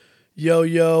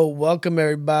Yo, welcome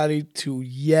everybody to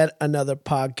yet another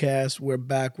podcast. We're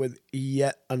back with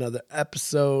yet another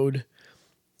episode.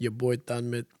 Your boy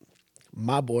Tanmit,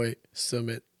 my boy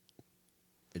Sumit.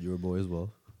 And your boy as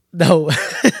well. No,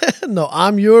 no,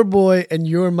 I'm your boy and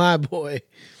you're my boy.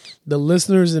 The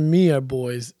listeners and me are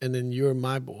boys, and then you're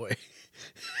my boy.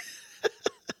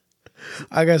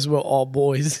 I guess we're all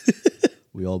boys.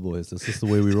 We all boys. That's just the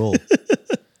way we roll.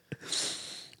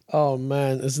 Oh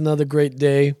man, it's another great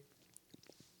day.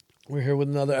 We're here with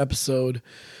another episode,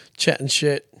 chatting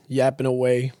shit, yapping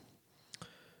away.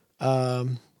 I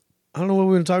don't know what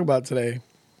we're going to talk about today.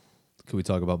 Can we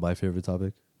talk about my favorite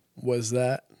topic? What's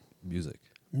that? Music.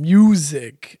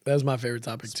 Music. That's my favorite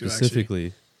topic too, actually.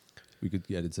 Specifically, we could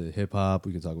get into hip hop.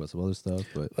 We could talk about some other stuff,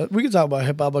 but We can talk about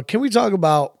hip hop, but can we talk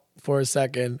about, for a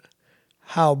second,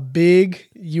 how big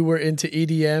you were into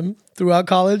EDM throughout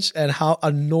college and how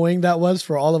annoying that was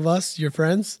for all of us, your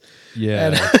friends? yeah.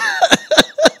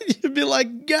 And you'd be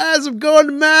like, guys, I'm going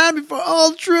to Miami for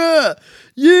Ultra.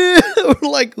 Yeah. We're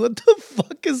like, what the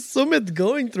fuck is Sumit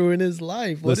going through in his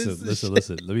life? What listen. is this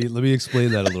Listen. Let me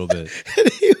explain that a little bit. shit? And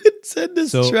he would send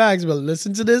us tracks, but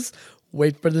listen to this,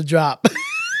 wait for the drop.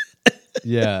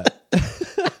 Yeah.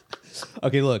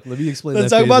 Okay, look. Let me explain.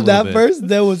 Let's that talk about that bit. first,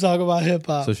 then we'll talk about hip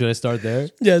hop. So should I start there?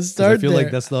 Yeah, start I feel there.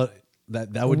 like that's not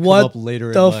that would What come up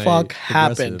later. the in my fuck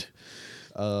progressive. happened?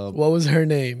 What was her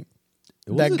name It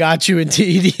that wasn't- got you into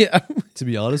EDM? To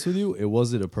be honest with you, it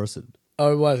wasn't a person.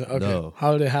 Oh, it wasn't? Okay. No.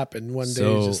 How did it happen? One day,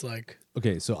 it's just like,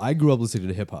 Okay, so I grew up listening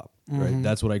to hip hop, right?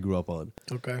 That's what I grew up on.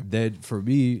 okay. Then for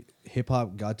me, hip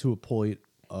hop got to a point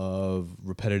of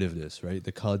repetitiveness, right?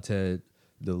 The content,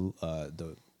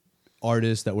 the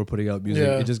artists that were putting out music,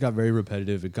 Yeah. it just got very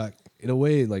repetitive. It got, in a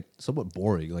way, like somewhat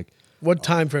boring. Like, What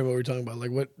time frame are we talking about?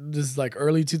 Like, what? This is like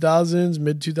early 2000s,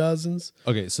 mid 2000s?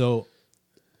 okay, so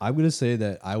I'm gonna say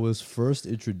that I was first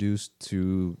introduced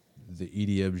to the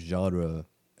EDM genre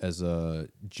as a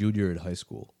junior in high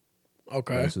school.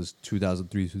 Okay. This was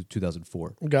 2003 to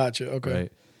 2004. Gotcha. Okay.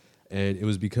 Right. And it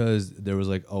was because there was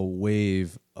like a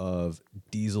wave of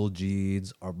diesel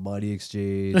jeans, Armani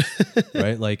Exchange,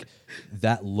 right? Like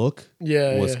that look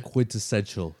Yeah, was yeah.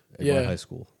 quintessential in Yeah. my high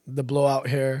school. The blowout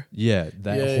hair. Yeah,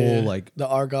 that Yeah, whole yeah. like The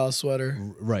Argyle sweater.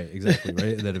 right, exactly,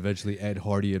 right? And then eventually Ed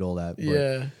Hardy and all that. But,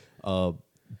 Yeah.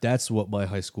 that's what my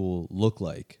high school looked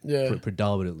like Yeah.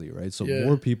 predominantly, right? So Yeah.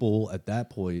 more people at that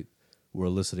point were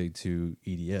listening to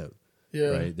EDM.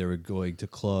 Yeah. Right, they were going to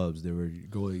clubs, they were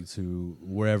going to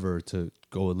wherever to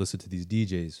go and listen to these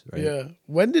DJs, right? Yeah.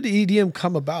 When did EDM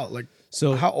come about? Like,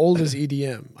 So how old is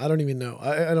EDM? I don't even know.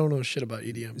 I don't know shit about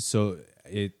EDM. So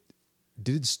it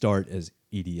didn't start as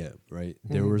EDM, right?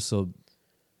 There Mm-hmm. were some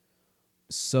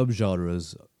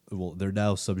subgenres. Well, they're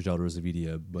now subgenres of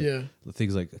EDM, but Yeah.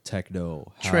 things like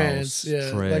techno, Trance. house,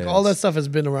 Yeah. trance, Like, all that stuff has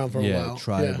been around for a yeah, while.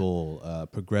 tribal,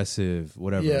 progressive,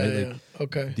 whatever. Yeah. right? Yeah. Like,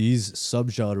 Okay. these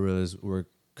subgenres were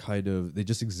kind of, they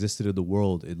just existed in the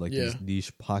world in like Yeah. these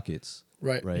niche pockets.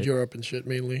 Right. right. Europe and shit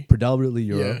mainly. Predominantly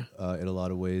Europe in a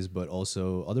lot of ways, but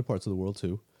also other parts of the world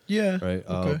too. Yeah. Right.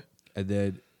 Okay. And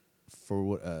then for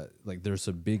what, like, there's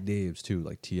some big names too,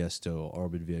 like Tiesto,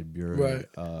 Armin van Buuren. Right.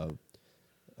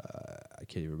 I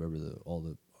can't even remember all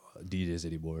the DJs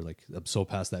anymore. Like, I'm so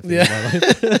past that phase Yeah.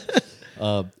 of my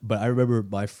life. But I remember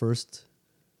my first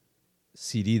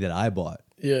CD that I bought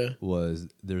Yeah. was,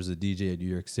 there's a DJ in New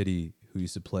York City who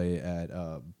used to play at,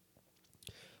 I'm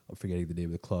forgetting the name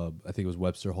of the club. I think it was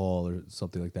Webster Hall or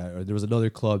something like that. Or there was another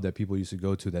club that people used to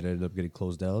go to that ended up getting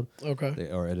closed down. Okay.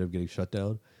 Or ended up getting shut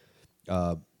down.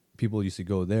 People used to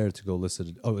go there to go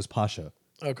listen. Oh, it was Pasha.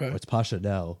 Okay. Or it's Pasha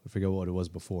now. I forget what it was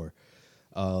before.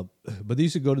 But they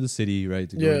used to go to the city, right,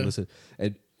 to go Yeah. and listen.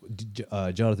 And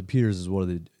Jonathan Peters is one of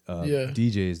the Yeah.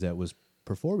 DJs that was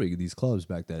performing in these clubs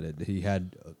back then, and he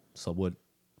had a somewhat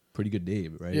pretty good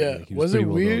name, right? Yeah. Like, he Was it pretty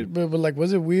well weird? known. But like,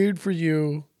 was it weird for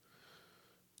you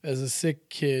as a sick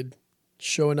kid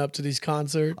showing up to these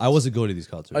concerts? I wasn't going to these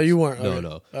concerts. Oh, you weren't? No, Okay.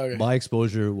 no. Okay. My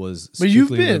exposure was But you've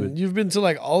strictly been. limited. You've been to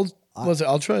like was it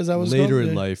Ultra? Is that what's Later called? in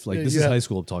Yeah. life, like Yeah, this you is had- high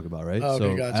school I'm talking about, right? Oh, okay,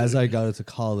 So gotcha. as I got into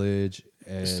college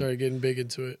and Started getting big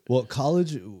into it. well,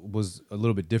 college was a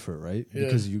little bit different, right? Yeah.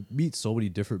 Because you meet so many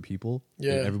different people.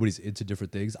 Yeah. And everybody's into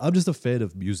different things. I'm just a fan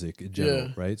of music in general,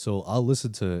 Yeah. right? So I'll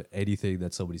listen to anything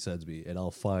that somebody sends me, and I'll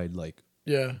find like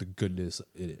Yeah. the goodness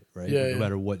in it, right? Yeah, no yeah.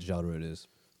 matter what genre it is.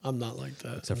 I'm not like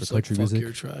that. Except I'm for country fuck music?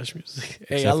 your trash music.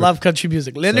 Hey, Except I for- love country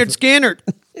music. Leonard Skinner.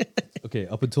 Okay,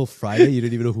 up until Friday, you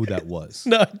didn't even know who that was.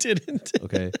 No, I didn't.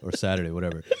 Okay, or Saturday,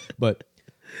 whatever. But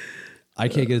I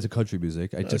can't get into country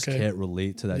music. I just Okay. can't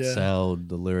relate to that Yeah. sound,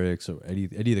 the lyrics, or any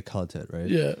of the content, right?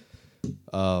 Yeah.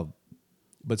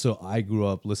 But so I grew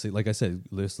up listening, like I said,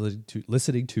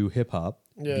 listening to hip hop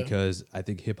Yeah. because I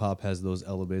think hip hop has those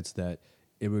elements that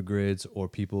immigrants or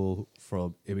people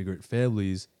from immigrant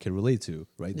families can relate to,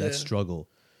 right? That Yeah. struggle,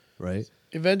 right?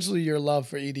 Eventually, your love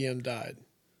for EDM died.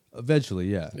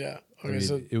 Eventually, yeah. Yeah. I Okay. mean,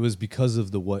 So it was because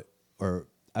of or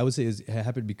I would say it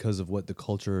happened because of what the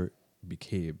culture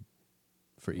became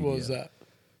for EDM. what was that?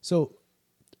 So,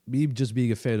 me just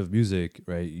being a fan of music,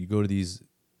 right? You go to these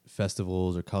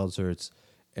festivals or concerts,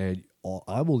 and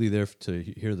I'm only there to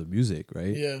hear the music,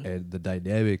 right? Yeah. And the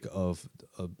dynamic of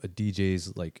a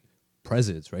DJ's like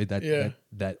presence, right?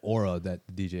 That aura that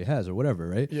the DJ has, or whatever,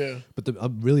 right? Yeah. But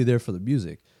I'm really there for the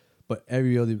music. But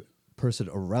every other person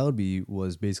around me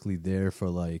was basically there for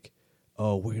like,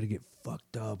 oh, we're gonna get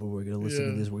fucked up, or we're gonna listen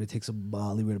to Yeah. this. We're gonna take some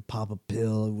Molly. We're gonna pop a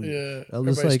pill. And Yeah. I'm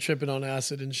just Everybody's like, tripping on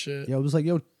acid and shit. yeah, I was like,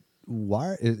 yo,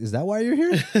 why is that why you're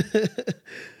here?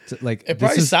 Like, It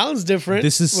probably sounds different.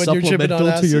 This is when you're tripping on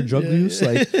supplemental to your acid. drug Yeah, use. yeah.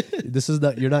 Like, this is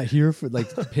not. You're not here for like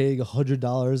paying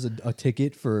 $100 a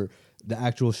ticket for the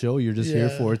actual show. You're just here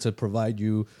Yeah. for it to provide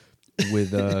you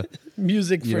with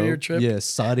Music for your trip. yeah,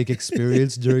 sonic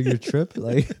experience during your trip.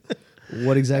 Like,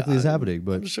 what exactly is happening?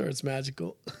 But I'm sure it's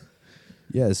magical.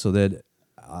 yeah, so then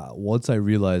once I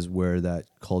realized where that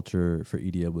culture for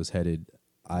EDM was headed,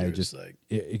 I You're just just like-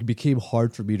 it became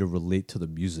hard for me to relate to the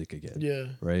music again. Yeah.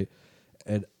 Right.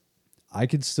 And I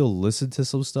can still listen to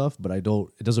some stuff, but it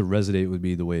doesn't resonate with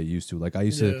me the way it used to. Like I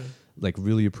used Yeah. to like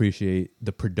really appreciate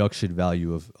the production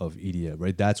value of EDM,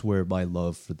 right? That's where my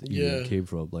love for the EDM Yeah. came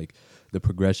from. Like the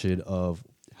progression of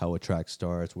how a track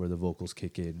starts, where the vocals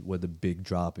kick in, when the big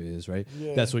drop is, right?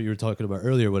 Yeah. That's what you were talking about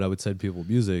earlier when I would send people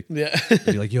music. Yeah.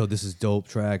 Be like, yo, this is dope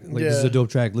track. Like this is Yeah. a dope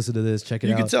track. Listen to this. Check it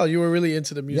You out. could tell you were really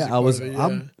into the music. Yeah, I was. part of it,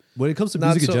 I'm when it comes to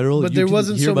Not music so- in general, but you there can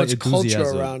wasn't hear so my much culture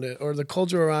enthusiasm. around it, or the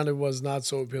culture around it was not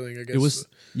so appealing. I guess It was so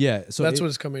that's it- what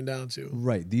it's coming down to.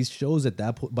 right. These shows at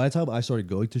that point, by the time I started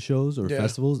going to shows or Yeah.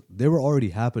 festivals, they were already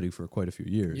happening for quite a few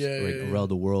years, Yeah, like yeah, yeah. around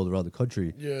the world, around the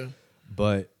country. Yeah.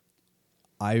 But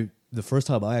the first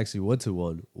time I actually went to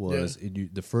one was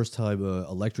the first time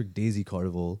Electric Daisy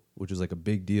Carnival, which was like a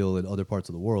big deal in other parts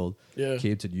of the world, Yeah.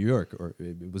 came to New York, or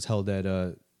it was held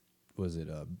at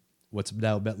what's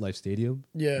now MetLife Stadium,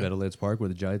 Yeah. Meadowlands Park, where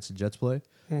the Giants and Jets play.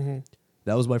 Mm-hmm.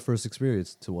 That was my first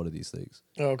experience to one of these things,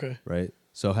 Oh, okay. right?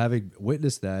 So having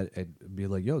witnessed that and being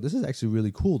like, yo, this is actually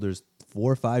really cool. There's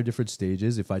 4 or 5 different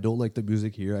stages. If I don't like the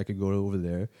music here, I can go over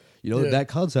there. You know, Yeah. that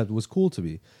concept was cool to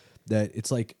me. That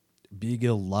it's like being in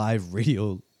a live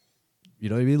radio. You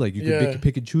know what I mean? Like you can Yeah.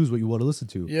 pick and choose what you want to listen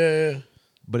to. Yeah.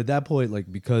 But at that point,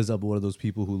 like because I'm one of those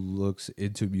people who looks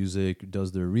into music,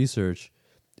 does their research,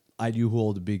 I knew who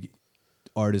all the big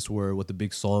artists were, what the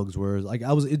big songs were. Like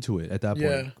I was into it at that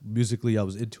point. Yeah. Musically, I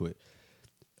was into it.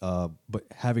 But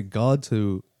having gone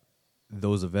to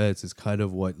those events is kind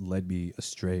of what led me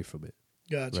astray from it,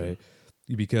 Gotcha. right?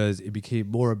 Because it became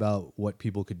more about what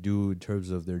people could do in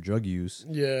terms of their drug use,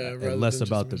 Yeah. rather and less than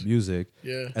just about the music.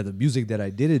 Yeah. And the music that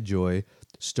I did enjoy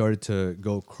started to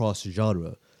go cross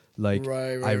genre. Like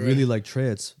Right, I right. really like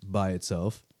trance by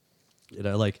itself, and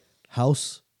I like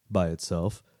house by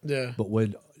itself. Yeah. But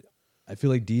when I feel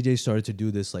like DJs started to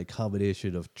do this like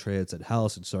combination of trance and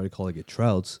house and started calling it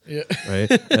trounce, Yeah.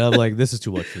 right? And I'm like, this is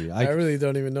too much for me. I really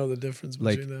don't even know the difference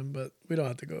like- between them, but we don't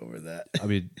have to go over that. I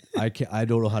mean, I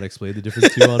don't know how to explain the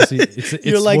difference to you, honestly. It's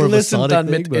You're like, more of a listen, sonic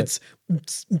Tanmit, thing, but it's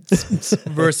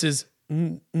versus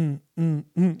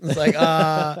It's like,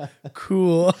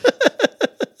 cool.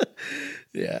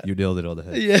 Yeah. you nailed it on the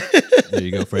head. Yeah. There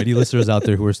you go. For any listeners out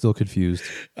there who are still confused,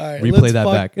 All right. replay that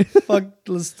back.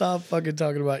 Let's stop fucking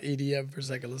talking about EDM for a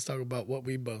second. Let's talk about what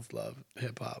we both love,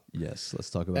 hip hop. Yes, let's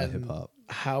talk about And hip hop.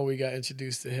 How we got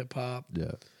introduced to hip hop,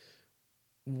 Yeah.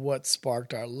 what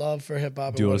sparked our love for hip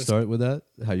hop. Do you want to start with that?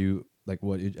 How you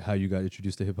how you got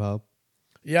introduced to hip hop?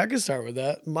 Yeah, I can start with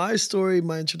that. My story,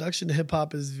 my introduction to hip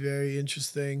hop is very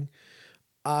interesting.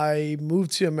 I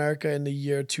moved to America in the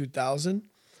year 2000.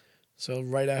 So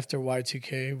right after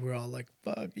Y2K, we're all like,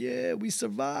 fuck, yeah, we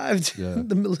survived Yeah.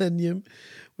 the millennium.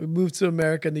 We moved to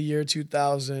America in the year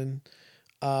 2000.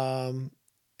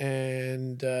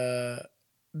 The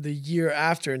year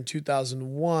after, in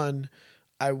 2001,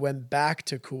 I went back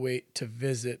to Kuwait to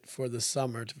visit for the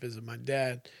summer, to visit my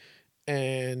dad.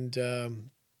 And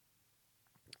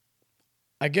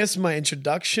I guess my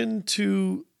introduction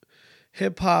to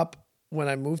hip hop when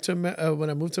I moved to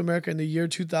America in the year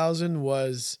 2000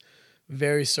 was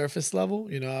very surface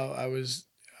level. You know, I was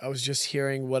just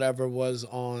hearing whatever was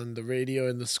on the radio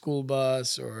in the school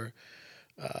bus or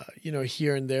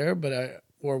here and there. But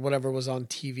or whatever was on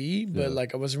TV, but Yeah.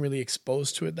 like I wasn't really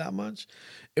exposed to it that much.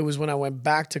 It was when I went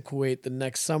back to Kuwait the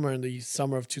next summer, in the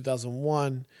summer of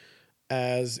 2001,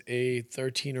 as a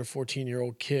 13 or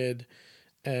 14-year-old kid,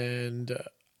 and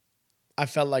I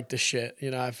felt like the shit.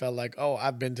 You know, I felt like, oh,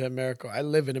 I've been to America. I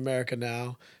live in America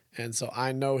now, and so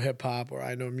I know hip hop or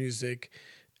I know music.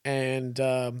 And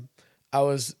I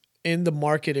was in the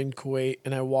market in Kuwait,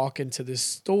 and I walk into this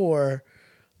store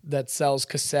that sells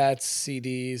cassettes,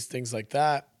 CDs, things like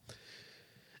that.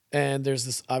 And there's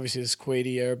this obviously this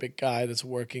Kuwaiti Arabic guy that's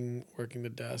working the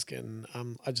desk, and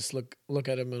I just look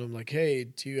at him and I'm like, hey,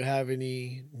 do you have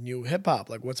any new hip hop?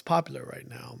 Like, what's popular right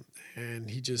now? And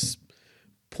he just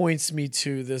points me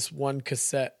to this one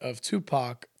cassette of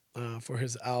Tupac for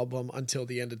his album Until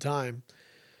the End of Time.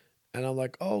 And I'm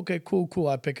like, oh, okay, cool, cool.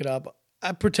 I pick it up.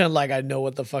 I pretend like I know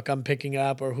what the fuck I'm picking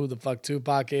up or who the fuck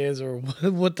Tupac is or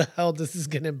what the hell this is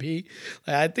going to be.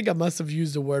 Like, I think I must have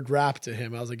used the word rap to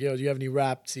him. I was like, yo, do you have any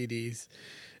rap CDs?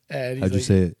 And he's How'd you like,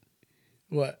 say it?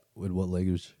 what? In what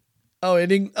language? Oh, I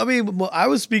mean, well, I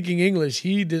was speaking English.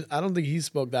 He did. I don't think he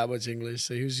spoke that much English.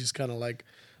 So he was just kind of like,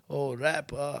 oh,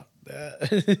 rap,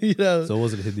 you know. So it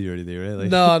wasn't Hindi or anything, right? Like,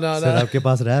 No. ¿Qué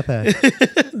pasa, rap?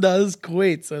 No, it's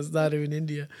Kuwait, so it's not even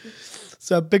India.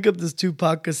 So I pick up this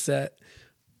Tupac cassette.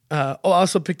 I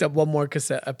also picked up one more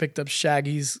cassette. I picked up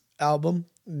Shaggy's album,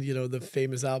 you know, the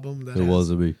famous album. It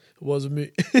wasn't me. It wasn't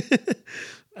me.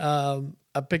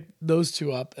 I picked those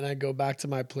two up, and I go back to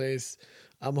my place.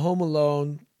 I'm home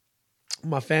alone.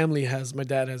 My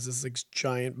dad has this like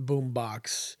giant boom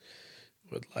box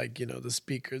with like, you know, the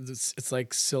speakers. It's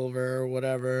like silver or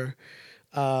whatever.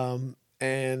 And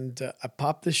I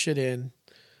popped this shit in.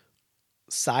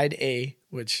 Side A,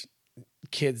 which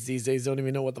kids these days don't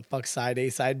even know what the fuck side A,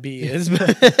 side B is.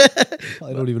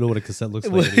 I don't even know what a cassette looks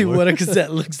like anymore. What a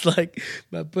cassette looks like.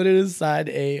 But I put it in side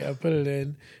A. I put it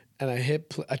in, and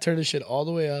I turn the shit all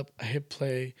the way up. I hit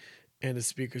play, and the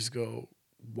speakers go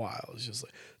wild. It's just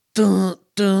like dun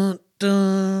dun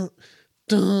dun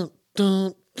dun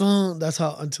dun dun. That's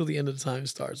how Until the End of Time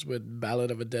starts with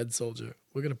Ballad of a Dead Soldier.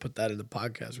 We're gonna put that in the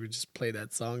podcast. We just play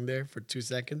that song there for 2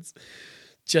 seconds,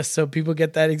 just so people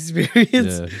get that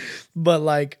experience. Yeah. But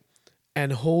like,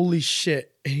 and holy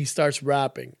shit, and he starts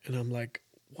rapping, and I'm like,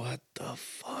 what the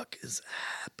fuck is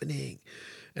happening?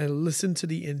 And listen to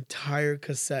the entire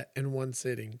cassette in one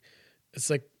sitting. It's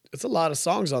a lot of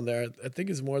songs on there. I think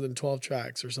it's more than 12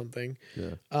 tracks or something.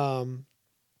 Yeah.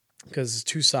 Because it's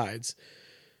 2 sides.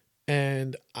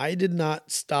 And I did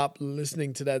not stop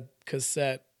listening to that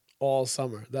cassette all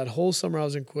summer. That whole summer I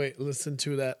was in Kuwait, listened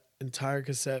to that entire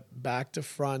cassette back to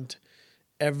front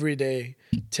every day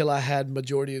till I had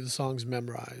majority of the songs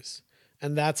memorized.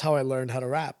 And that's how I learned how to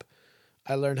rap.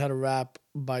 I learned how to rap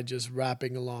by just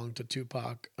rapping along to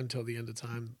Tupac Until the End of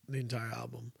Time, the entire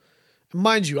album. And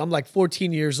mind you, I'm like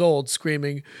 14 years old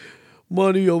screaming,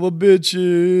 money over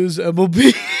bitches,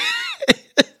 MOB.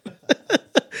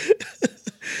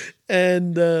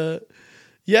 And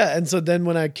yeah, and so then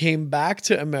when I came back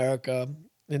to America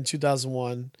in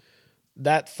 2001,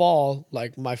 that fall,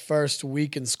 like my first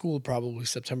week in school, probably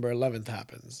September 11th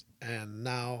happens. And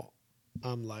now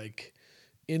I'm like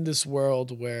in this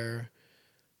world where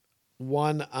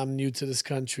 1, I'm new to this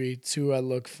country. 2, I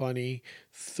look funny.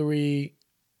 3,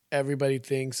 everybody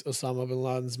thinks Osama bin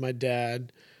Laden's my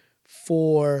dad.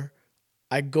 4,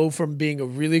 I go from being a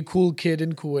really cool kid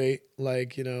in Kuwait,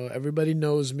 like, you know, everybody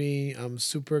knows me. I'm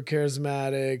super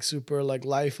charismatic, super like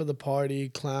life of the party,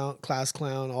 clown, class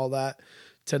clown, all that,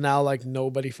 to now like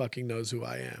nobody fucking knows who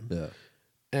I am. Yeah.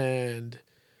 And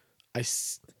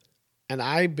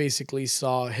I basically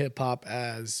saw hip hop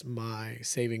as my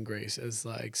saving grace, as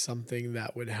like something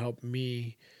that would help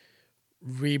me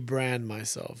rebrand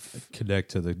myself, Connect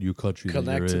to the new country.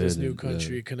 connect to this new and,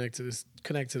 country, connect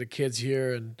to the kids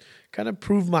here, and kind of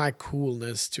prove my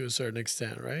coolness to a certain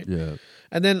extent, right? Yeah.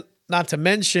 And then, not to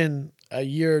mention, a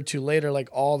year or 2 later, like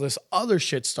all this other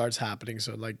shit starts happening.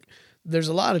 So like, there's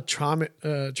a lot of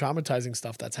traumatizing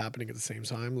stuff that's happening at the same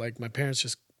time. Like my parents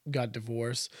just got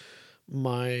divorced.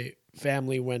 My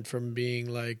family went from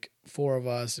being like 4 of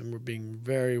us and we're being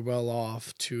very well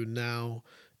off to now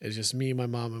it's just me, my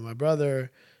mom, and my brother,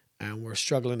 and we're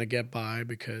struggling to get by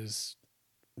because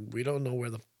we don't know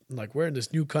we're in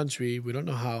this new country. We don't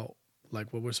know how,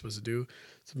 like, what we're supposed to do.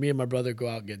 So me and my brother go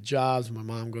out and get jobs. My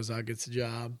mom goes out and gets a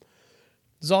job.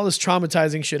 There's all this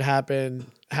traumatizing shit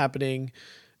happening,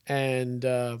 and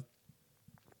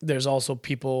there's also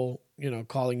people, you know,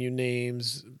 calling you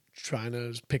names, trying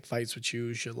to pick fights with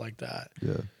you, shit like that.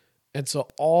 Yeah. And so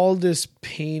all this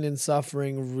pain and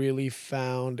suffering really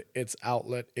found its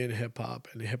outlet in hip hop,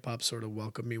 and hip hop sort of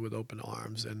welcomed me with open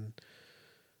arms. And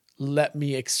let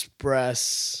me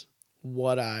express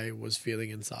what I was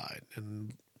feeling inside.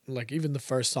 And like even the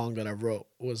first song that I wrote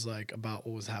was like about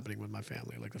what was happening with my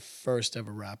family, like the first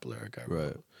ever rap lyric I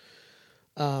wrote. Right.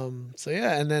 So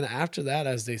yeah, and then after that,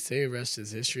 as they say, rest is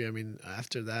history. I mean,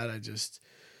 after that, I just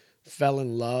fell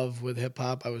in love with hip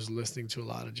hop. I was listening to a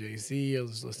lot of Jay-Z. I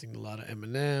was listening to a lot of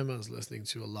Eminem. I was listening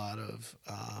to a lot of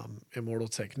Immortal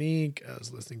Technique. I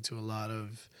was listening to a lot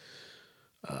of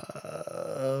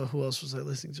who else was I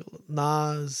listening to?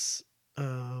 Nas,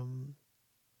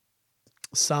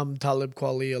 some Talib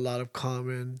Kweli, a lot of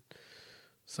Common,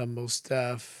 some Mos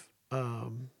Def.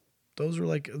 Those were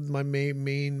like my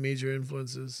main major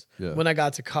influences. Yeah. When I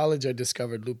got to college, I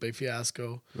discovered Lupe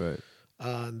Fiasco. Right.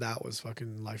 And that was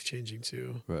fucking life changing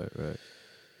too. Right.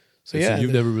 So And yeah, so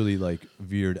you've never really like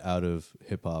veered out of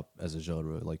hip hop as a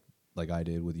genre, like I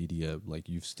did with EDM. Like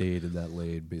you've stayed in that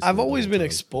lane. Basically I've the always whole been time.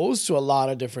 exposed to a lot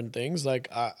of different things. Like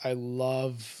I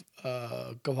love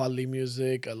Qawwali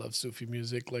music. I love Sufi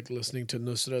music. Like listening to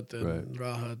Nusrat and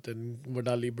Rahat and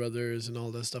Wadali Brothers and all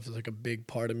that stuff is like a big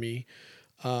part of me.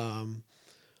 I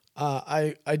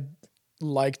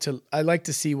like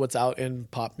to see what's out in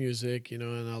pop music, you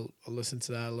know, and I'll listen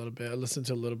to that a little bit. I listen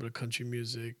to a little bit of country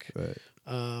music. Right.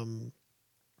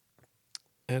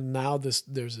 And now there's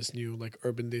this new like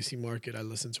urban desi market. I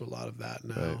listen to a lot of that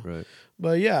now. Right.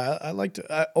 But yeah, I like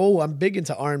to. I'm big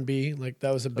into R&B. Like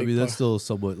that was a big. I mean, that's still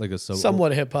somewhat like a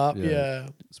somewhat hip hop. Yeah.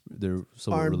 They're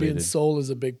somewhat R&B related. and soul is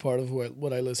a big part of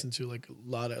what I listen to. Like a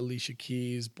lot of Alicia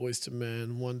Keys, Boyz II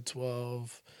Men,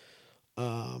 112,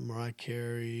 Mariah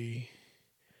Carey,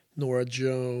 Nora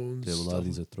Jones. Yeah, a lot of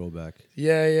these are throwback.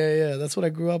 Yeah. That's what I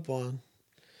grew up on.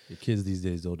 The kids these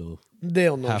days don't know They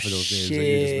don't know half of those names that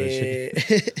you just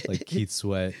mentioned. Like Keith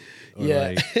Sweat or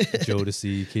like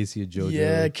Jodeci, Casey and JoJo.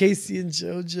 Yeah, Casey and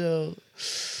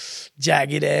JoJo.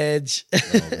 Jagged Edge.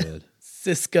 Oh man.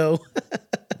 Cisco.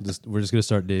 We're just gonna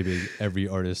start naming every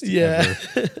artist ever.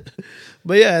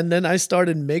 But yeah, and then I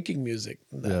started making music.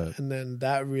 Yeah. And then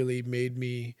that really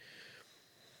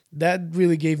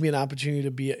gave me an opportunity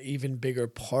to be an even bigger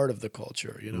part of the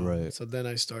culture, you know. Right. So then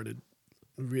I started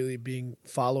really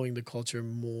following the culture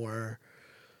more,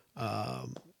 I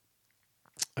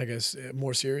guess,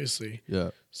 more seriously. Yeah.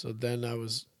 So then I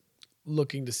was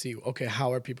looking to see, okay,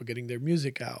 how are people getting their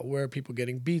music out? Where are people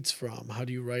getting beats from? How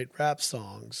do you write rap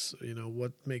songs? You know,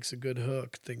 what makes a good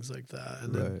hook? Things like that.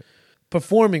 And then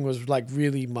performing was like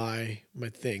really my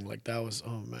thing. Like that was,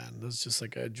 oh man, that was just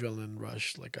like an adrenaline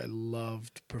rush. Like I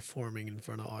loved performing in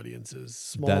front of audiences.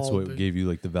 Small, that's what big. gave you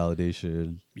like the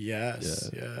validation.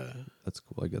 Yes, yeah. That's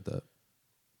cool. I get that.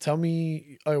 Tell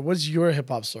me, what's your hip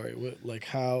hop story?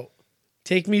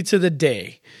 Take me to the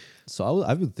day. So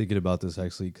I've been thinking about this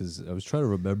actually because I was trying to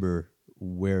remember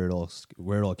where it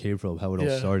all came from, how it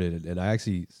all started, and I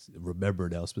actually remember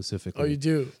now specifically. Oh, you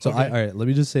do? So okay. all right, let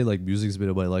me just say, like, music's been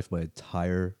in my life my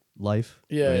entire life.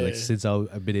 Yeah, right? yeah, like yeah. since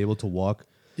I've been able to walk.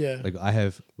 Yeah. Like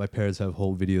my parents have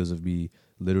home videos of me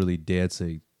literally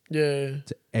dancing Yeah.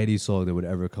 to any song that would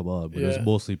ever come on, but it was Yeah.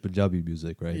 mostly Punjabi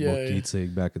music, right? Yeah, Malkeet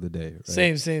Singh back in the day.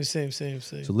 Right? Same.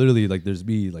 So literally, like, there's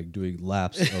me like doing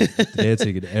laps of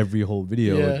dancing in every whole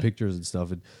video Yeah. and pictures and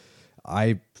stuff, and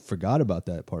I forgot about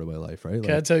that part of my life, right?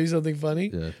 Can I tell you something funny?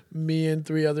 Yeah. Me and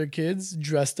 3 other kids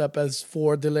dressed up as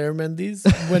 4 Daler Mendis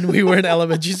when we were in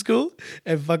elementary school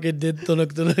and fucking did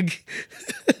tunuk tunuk.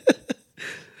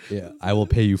 Yeah, I will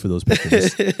pay you for those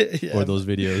pictures Yeah. or those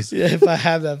videos. Yeah, if I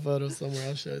have that photo somewhere,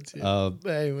 I'll show it to you.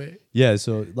 But anyway. Yeah,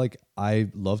 so like I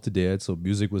love to dance, so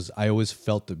I always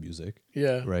felt the music.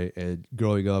 Yeah. Right. And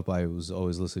growing up, I was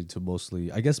always listening to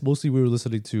mostly we were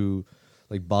listening to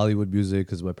like Bollywood music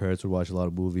because my parents would watch a lot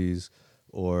of movies,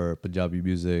 or Punjabi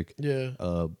music. Yeah.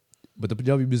 But the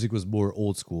Punjabi music was more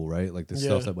old school, right? Like the Yeah.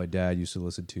 stuff that my dad used to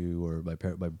listen to, or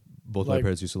both my Like,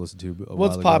 parents used to listen to.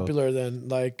 What's while ago. popular then?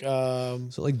 Like,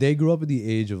 So like they grew up in the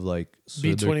age of like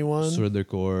B21? Surinder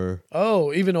Kaur.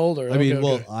 oh, even older. I mean, Okay,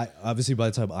 well, okay. I obviously by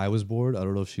the time I was born, I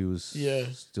don't know if she was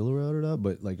still around or not,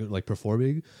 but like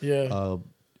performing. Yeah.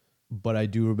 But I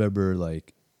do remember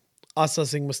like Asa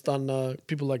Singh Mastana,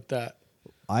 people like that.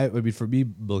 I mean, for me,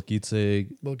 Malkeet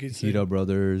Singh, Malkeet Singh. Hina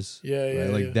Brothers, Yeah,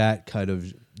 like yeah. that kind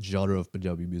of genre of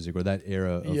Punjabi music, or that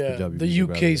era of Punjabi the music.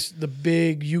 UK, rather. the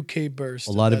big UK burst.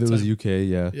 A lot at of it that was time. UK,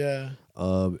 yeah. Yeah.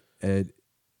 And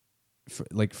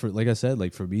like I said,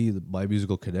 like for me, my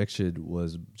musical connection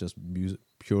was just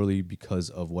purely because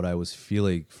of what I was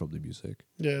feeling from the music.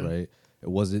 Yeah. Right. It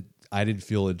wasn't. I didn't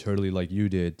feel internally like you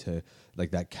did to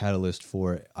like that catalyst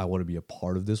for I want to be a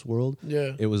part of this world.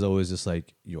 Yeah. It was always just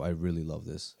like, I really love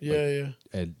this. Yeah, Like,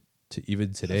 yeah. And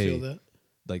even today, I feel that.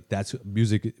 like that's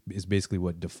music is basically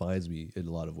what defines me in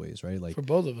a lot of ways, right? Like For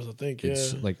both of us, I think. Yeah.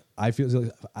 it's like I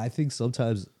think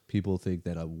sometimes people think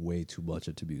that I'm way too much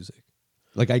into music.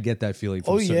 Like I get that feeling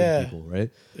from certain people, right?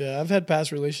 Yeah, I've had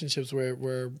past relationships where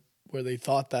they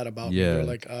thought that about me. They're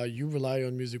like, you rely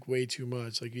on music way too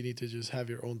much. Like you need to just have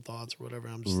your own thoughts or whatever.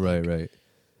 I'm just right.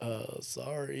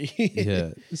 Sorry.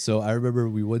 Yeah. So I remember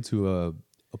we went to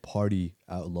a party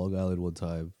out in Long Island one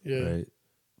time, right?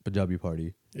 Punjabi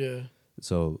party. Yeah.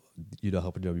 So you know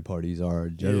how Punjabi parties are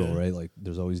in general, right? Like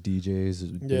there's always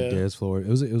DJs, big dance floor. It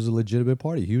was a legitimate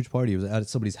party, huge party. It was at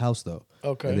somebody's house though.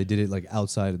 Okay. And they did it like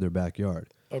outside in their backyard.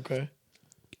 Okay.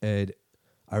 And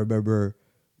I remember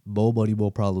Mo Money Mo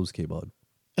Problems came on.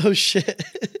 Oh shit.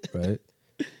 Right?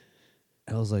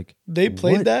 And I was like, they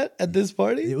played what? That at this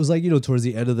party? It was like, towards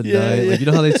the end of the night. Like, you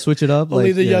know how they switch it up? Only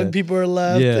like, the young people are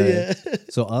left. Yeah.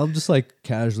 So I'm just like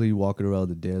casually walking around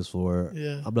the dance floor.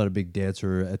 Yeah. I'm not a big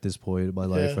dancer at this point in my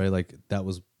life, right? Like that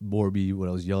was more me when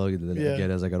I was young and then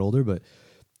again as I got older. But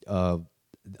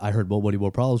I heard More Money,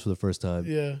 More Problems for the first time.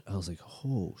 Yeah. I was like,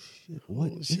 oh shit,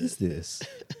 what is this?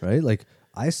 Right? Like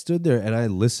I stood there and I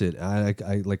listened.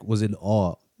 I like was in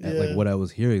awe at like what I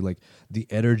was hearing, like the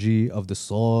energy of the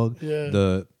song,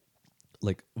 the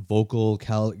like vocal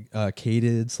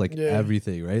cadence, like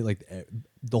everything, right? Like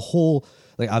the whole,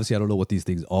 like obviously I don't know what these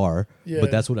things are, but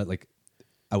that's what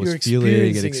I was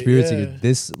feeling and experiencing at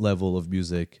this level of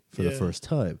music for the first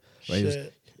time, right?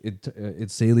 It was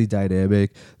insanely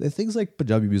dynamic. The things like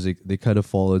Punjabi music, they kind of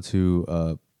fall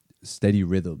into steady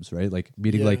rhythms, right? Like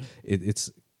meaning like it's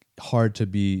hard to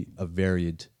be a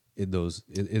variant in those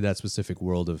in that specific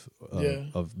world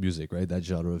of music, right? That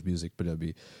genre of music,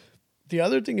 Punjabi. The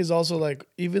other thing is also like,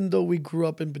 even though we grew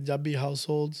up in Punjabi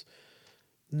households,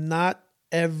 not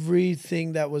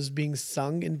everything that was being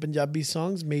sung in Punjabi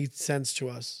songs made sense to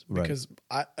us. Because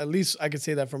at least I could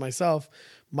say that for myself,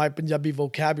 my Punjabi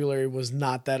vocabulary was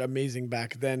not that amazing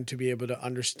back then to be able to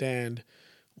understand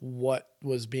what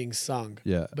was being sung.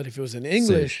 Yeah. But if it was in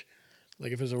English,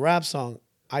 like if it was a rap song,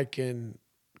 I can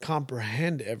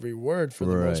comprehend every word for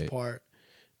the most part.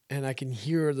 And I can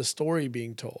hear the story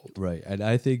being told. Right. And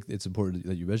I think it's important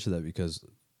that you mention that because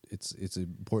it's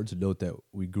important to note that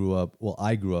we grew up, well,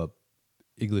 I grew up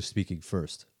English speaking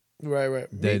first. Right.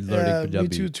 Then learning Punjabi. Me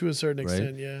too, to a certain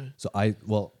extent, yeah. So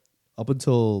up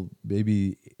until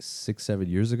maybe 6-7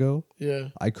 years ago,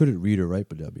 I couldn't read or write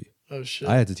Punjabi. Oh, shit.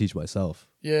 I had to teach myself.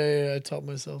 Yeah, I taught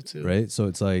myself too. Right? So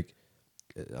it's like,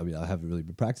 I mean, I haven't really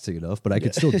been practicing enough, but I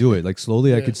could still do it. Like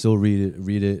slowly I could still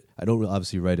read it. I don't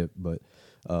obviously write it, but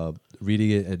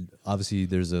reading it, and obviously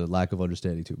there's a lack of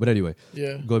understanding too. But anyway,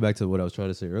 going back to what I was trying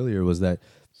to say earlier was that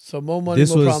More Money,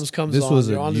 More Problems comes on. This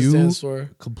was a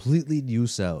completely new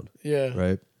sound. Yeah.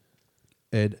 Right?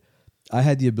 And I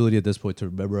had the ability at this point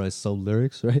to memorize some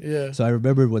lyrics, right? Yeah. So I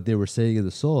remembered what they were saying in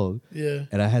the song. Yeah.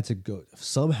 And I had to go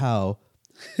somehow.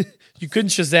 You couldn't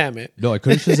Shazam it. No, I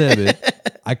couldn't Shazam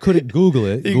it. I couldn't Google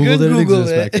it. Google didn't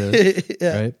exist back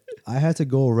then. Right? I had to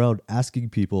go around asking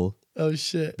people. Oh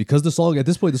shit! Because the song at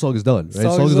this point, the song is done. Right?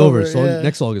 The song is over.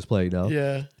 Next song is playing now.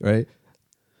 Yeah. Right.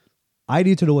 I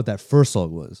need to know what that first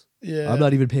song was. Yeah. I'm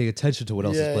not even paying attention to what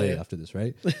else is playing after this,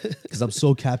 right? Because I'm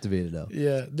so captivated now.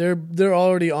 Yeah, they're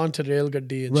already on to Rail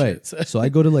Gaddi and shit. So I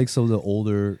go to like some of the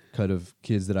older kind of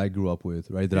kids that I grew up with,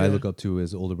 right? That I look up to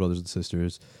as older brothers and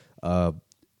sisters.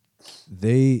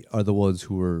 They are the ones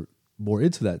who were more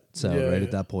into that sound, right?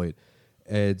 At that point.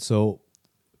 And so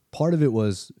part of it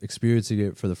was experiencing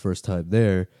it for the first time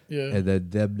there, and then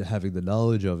them having the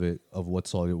knowledge of it, of what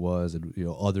song it was, and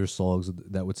other songs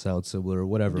that would sound similar or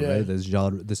whatever, right?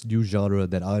 This new genre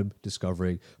that I'm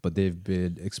discovering, but they've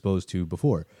been exposed to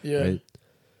before, right?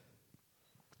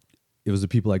 It was the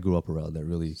people I grew up around that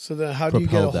really. So then, how do you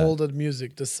get a hold of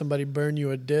music? Does somebody burn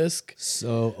you a disc?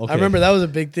 So okay. I remember that was a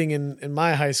big thing in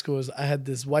my high school. Is I had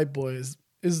this white boy.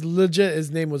 Is legit.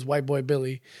 His name was White Boy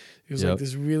Billy. He was like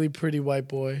this really pretty white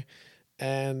boy,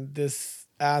 and this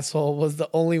asshole was the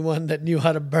only one that knew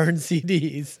how to burn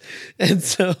CDs. And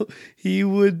so he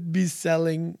would be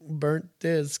selling burnt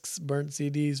discs, burnt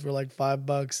CDs for like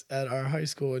 $5 at our high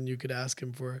school, and you could ask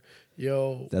him for,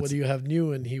 what do you have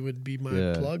new? And he would be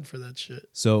my plug for that shit.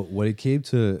 So when it came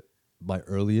to my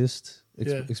earliest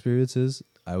experiences,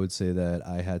 I would say that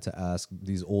I had to ask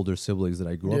these older siblings that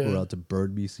I grew up around to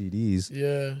burn me CDs.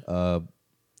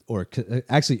 Or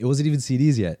actually, it wasn't even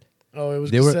CDs yet. Oh, it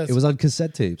was cassettes. It was on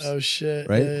cassette tapes. Oh shit!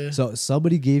 Right. Yeah. So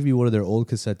somebody gave me one of their old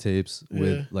cassette tapes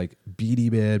with like Beanie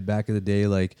Man back in the day,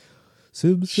 like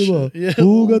Sim Simma, Yeah.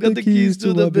 who got the keys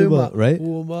to the bimmer, right?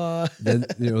 Who am I? Then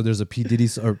there's a P Diddy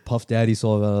or Puff Daddy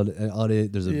song on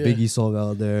it. There's a Yeah. Biggie song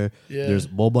out there. Yeah.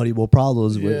 There's More Money, More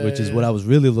Problems, Yeah, which is what yeah. I was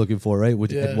really looking for, right?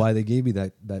 Which Yeah. and why they gave me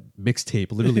that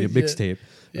mixtape, literally a Yeah. mixtape,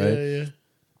 Yeah, right?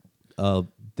 yeah.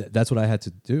 That's what I had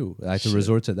to do. I had to Shit.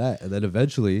 resort to that, and then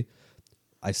eventually,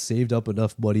 I saved up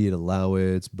enough money in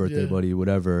allowance, birthday Yeah. money,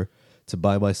 whatever, to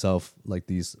buy myself like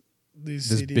this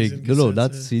CDs big and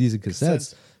not cassettes, CDs and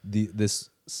cassettes, this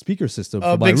speaker system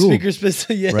Oh, for my big room, speaker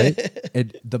system. Yeah. right?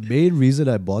 And the main reason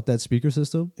I bought that speaker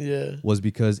system Yeah. was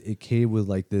because it came with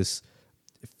like this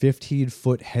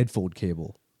 15-foot headphone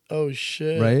cable, Oh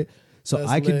shit. right? So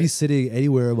That's I could be lit. sitting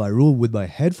anywhere in my room with my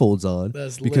headphones on.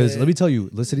 That's because lit. let me tell you,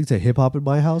 listening to hip hop in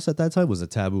my house at that time was a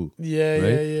taboo. Yeah, right?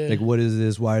 yeah, yeah. Like, what is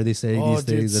this? Why are they saying Oh, these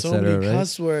dude, things, so etc. many Right?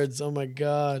 cuss words. Oh my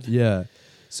god. Yeah.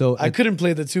 So I couldn't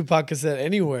play the Tupac cassette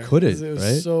anywhere. Couldn't, 'cause it was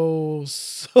right?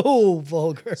 so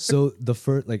vulgar. So the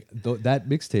first that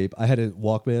mixtape, I had a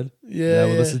Walkman Yeah, that I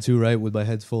would yeah. listen to, right, with my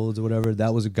headphones or whatever.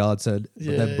 That was a godsend. But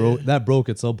Yeah, that broke. yeah. That broke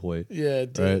at some point, Yeah,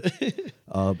 dude. right?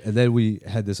 And then we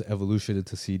had this evolution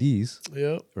into CDs,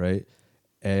 Yep. right?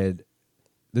 And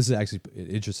this is actually an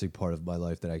interesting part of my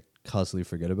life that I constantly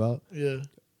forget about. Yeah.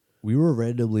 We were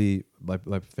randomly, my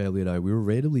family and I, we were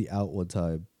randomly out one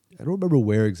time. I don't remember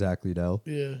where exactly now,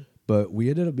 Yeah. but we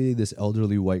ended up meeting this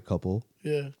elderly white couple.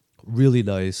 Yeah. Really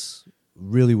nice,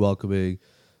 really welcoming.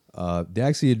 They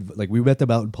actually we met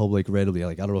them out in public randomly.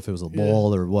 Like, I don't know if it was a Yeah.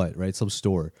 mall or what, right? Some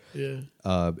store. Yeah.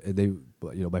 And they,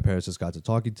 my parents just got to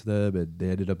talking to them, and they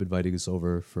ended up inviting us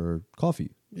over for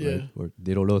coffee. Yeah. Right? Or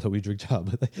they don't know that we drink chai,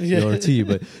 but Yeah. or tea,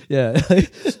 but yeah,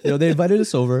 they invited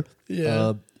us over.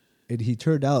 Yeah. And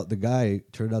the guy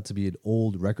turned out to be an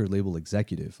old record label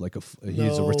executive. He's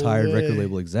a No retired way. record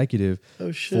label executive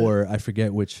Oh shit. for, I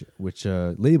forget which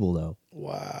label now.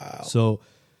 Wow. So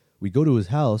we go to his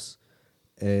house,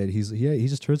 and he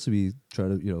just turns to me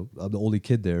trying to, I'm the only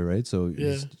kid there, right? So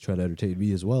he's Yeah. trying to entertain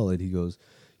me as well. And he goes,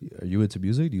 "Are you into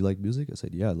music? Do you like music?" I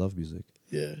said, "Yeah, I love music."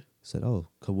 Yeah. He said, "Oh,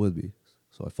 come with me."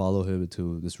 So I follow him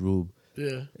into this room,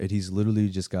 Yeah. and he's literally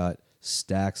just got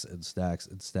stacks and stacks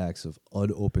and stacks of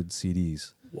unopened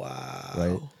CDs, Wow.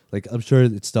 right? Like, I'm sure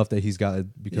it's stuff that he's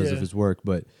gotten because Yeah. of his work,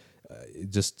 but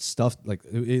just stuff like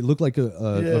it looked like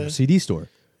a Yeah. CD store.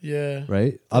 Yeah.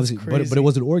 Right? Obviously, but crazy. it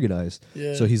wasn't organized.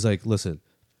 Yeah. So he's like, "Listen,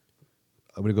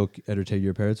 I'm gonna go entertain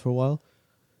your parents for a while.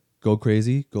 Go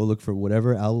crazy. Go look for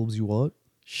whatever albums you want.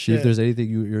 See if Shit. there's anything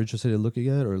you're interested in looking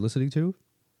at or listening to,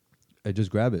 and just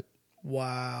grab it.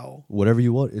 Wow. Whatever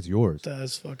you want, it's yours."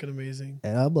 That's fucking amazing.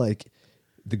 And I'm like,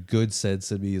 the good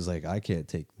sense in me is like, I can't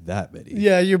take that many.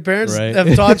 Yeah, your parents Right?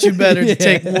 have taught you better Yeah. to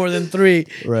take more than 3.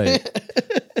 Right.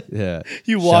 Yeah.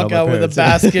 You Shout walk my out with a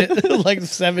parents. basket like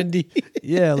 70.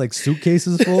 Yeah, like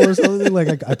suitcases full or something.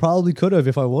 Like, I probably could have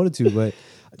if I wanted to, but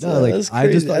no, like, That's I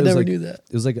just crazy. thought I it was never like knew that.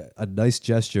 it was like a nice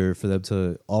gesture for them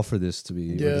to offer this to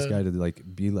me, or this Yeah. guy to like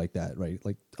be like that, right?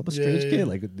 Like, I'm a Yeah, strange yeah. kid.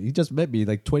 Like, he just met me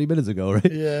like 20 minutes ago,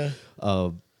 right? Yeah.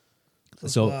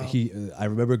 So wild. I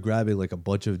remember grabbing like a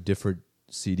bunch of different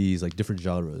CDs, like different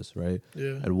genres, right?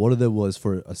 Yeah. And one of them was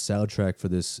for a soundtrack for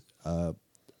this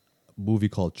movie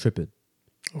called Trippin'.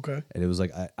 Okay. And it was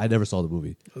like, I never saw the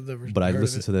movie, I've never but I heard of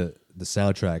listened it. to the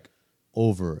soundtrack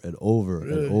over and over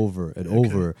Really? and over and Okay.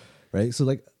 over, right? So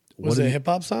like, Was it a hip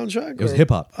hop soundtrack? It was or- hip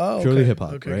hop, Oh, purely okay. hip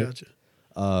hop, Okay, right? gotcha.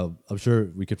 I'm sure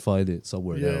we could find it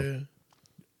somewhere Yeah, now. yeah.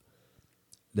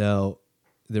 Now,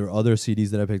 there were other CDs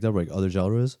that I picked up, like other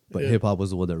genres, but Yeah. hip hop was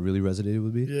the one that really resonated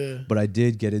with me. Yeah. But I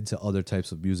did get into other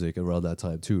types of music around that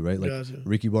time too, right? Like Gotcha.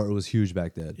 Ricky Martin was huge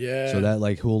back then. Yeah. So that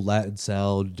like whole Latin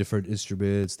sound, different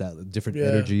instruments, that different Yeah.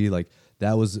 energy, like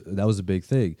that was a big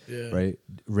thing, Yeah. right?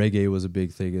 Reggae was a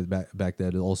big thing back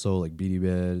then, and also like Beanie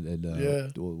Man and Yeah.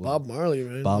 Bob Marley,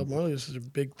 man. Bob Marley was such a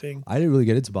big thing. I didn't really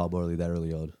get into Bob Marley that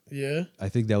early on. Yeah. I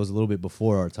think that was a little bit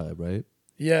before our time, right?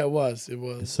 Yeah, it was. It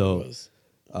was. So- it was.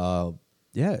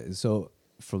 Yeah. So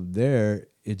from there,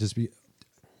 it just be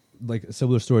like a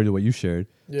similar story to what you shared.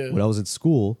 Yeah. When I was in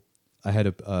school, I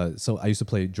had so I used to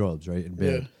play drums, right, in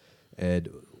band, and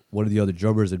one of the other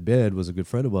drummers in band was a good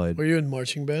friend of mine. Were you in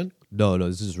marching band? No,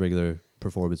 this is just regular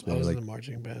performance I band. was Like, in a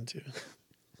marching band too.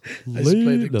 I used to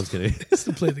play the, no, I'm just kidding. I used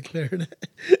to play the clarinet.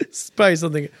 It's probably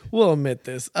something. We'll admit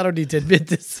this. I don't need to admit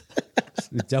this.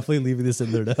 We're definitely leaving this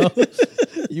in there now.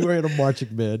 You were in a marching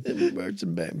band. In a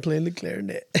marching band playing the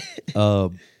clarinet.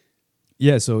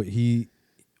 Yeah, so he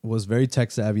was very tech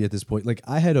savvy at this point. Like,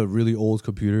 I had a really old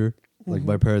computer. Like,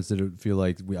 my parents didn't feel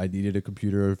like I needed a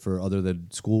computer for other than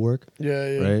schoolwork, Yeah,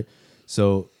 yeah. right?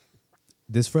 So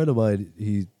this friend of mine,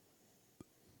 he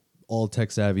all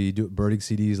tech savvy, burning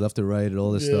CDs left and right and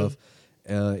all this Yeah. stuff.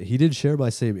 he didn't share my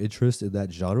same interest in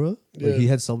that genre. Like he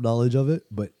had some knowledge of it,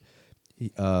 but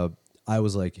I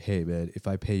was like, hey man, if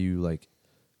I pay you like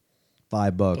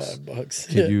 $5,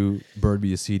 can you burn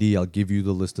me a CD? I'll give you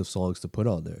the list of songs to put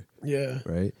on there. Yeah.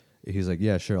 Right. And he's like,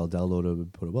 yeah, sure, I'll download them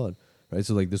and put them on. Right.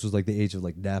 So like this was like the age of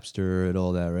like Napster and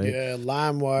all that. Right. Yeah.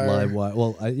 LimeWire.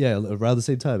 Well, around the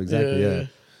same time. Exactly. Yeah.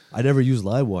 I never used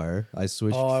LimeWire. I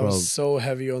switched from. I was so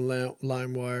heavy on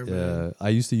LimeWire, man. Yeah, I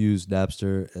used to use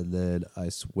Napster, and then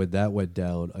when that went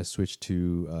down, I switched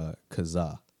to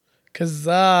Kazaa.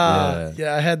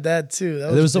 Yeah, I had that too.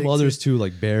 There was some others too,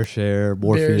 like BearShare,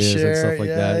 Morpheus, and stuff like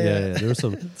that. Yeah. There were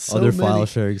some other file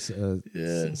sharing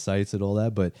sites and all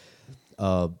that. But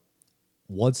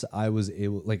once I was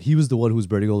able, like, he was the one who was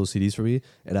burning all those CDs for me,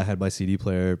 and I had my CD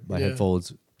player, my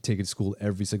headphones, taking to school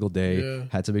every single day.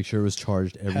 Had to make sure it was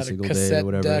charged every single day or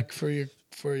whatever. Had a cassette deck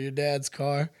for your dad's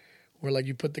car, where like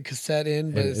you put the cassette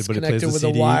in, but it's connected with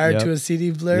a wire to a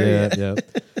CD player. Yeah.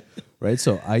 Right.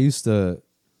 So I used to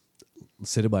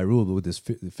sit in my room with this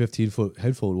 15-foot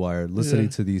headphone wire, listening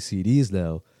to these CDs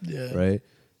now. Yeah. Right.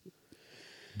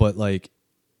 But like,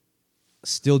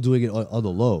 still doing it on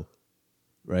the low.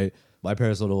 Right. My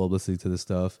parents don't know I'm listening to this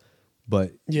stuff.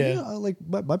 But like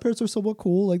my parents are somewhat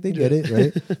cool. Like they get it,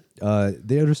 right?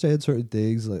 They understand certain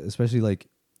things, especially like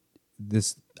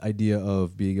this idea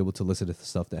of being able to listen to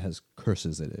stuff that has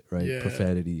curses in it, right? Yeah,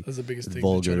 profanity. That's the biggest thing.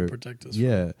 Vulgar. They try to protect us.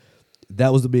 Yeah,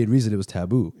 that was the main reason it was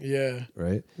taboo. Yeah,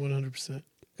 right. 100%.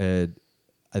 And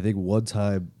I think one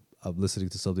time I'm listening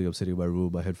to something. I'm sitting in my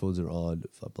room. My headphones are on.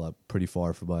 I'm pretty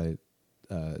far from my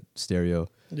stereo.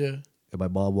 Yeah, and my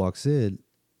mom walks in.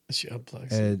 She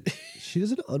unplugs and she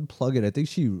doesn't unplug it. I think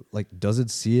she like doesn't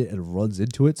see it and runs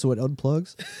into it, so it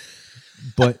unplugs.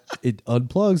 But it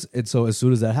unplugs, and so as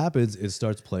soon as that happens, it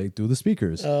starts playing through the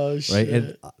speakers. Oh shit! Right,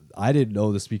 and I didn't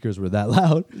know the speakers were that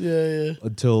loud. Yeah.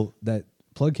 Until that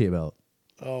plug came out.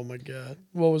 Oh my god!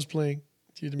 What was playing?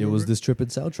 Do you remember? It was this Trippin'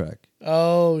 soundtrack.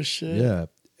 Oh shit! Yeah,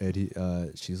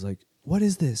 and she's like, "What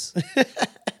is this?"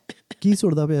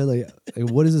 Like,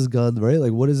 what is this gun, right?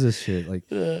 Like, what is this shit? Like,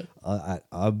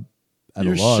 I'm at a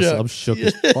loss. Shook. I'm shook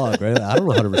as fuck, right? I don't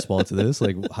know how to respond to this.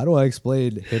 Like, how do I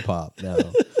explain hip hop now?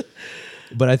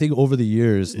 But I think over the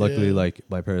years, luckily, like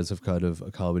my parents have kind of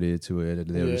accommodated to it, and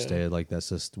they understand like that's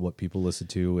just what people listen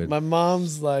to. And my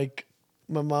mom's like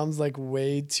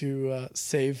way to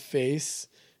save face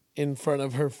in front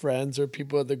of her friends or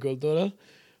people at the Guldura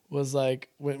was like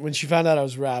when she found out I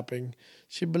was rapping,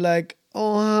 she'd be like,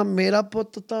 "Oh, mera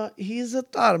potata, he's a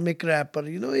Dharmic rapper.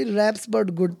 You know, he raps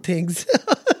about good things."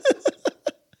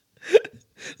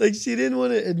 Like, she didn't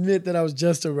want to admit that I was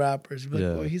just a rapper. She'd be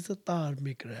like, "Oh, he's a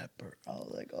Dharmic rapper." I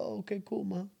was like, "Oh, okay, cool,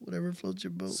 ma. Whatever floats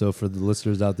your boat." So for the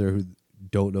listeners out there who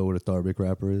don't know what a Dharmic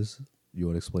rapper is, you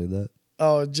want to explain that?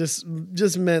 Oh, just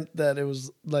meant that it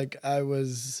was like I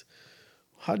was...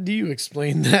 How do you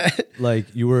explain that? Like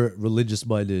you were religious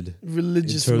minded in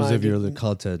terms of your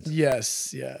content.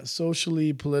 Yes, yeah.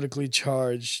 Socially, politically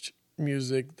charged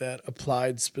music that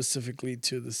applied specifically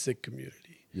to the Sikh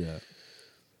community. Yeah.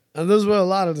 And those were a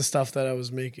lot of the stuff that I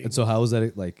was making. And so how was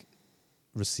that like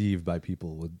received by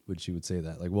people when she would say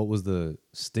that? Like what was the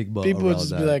stigma people around would just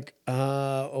that? be like,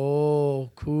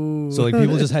 oh, cool. So like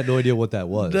people just had no idea what that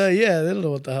was. They don't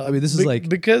know what the hell. I mean, this is like...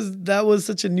 Because that was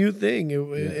such a new thing.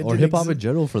 Or hip-hop in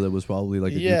general for them was probably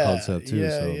like a new concept too.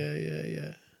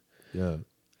 Yeah.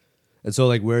 And so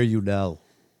like where are you now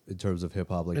in terms of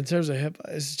hip-hop? Like, in terms of hip-hop,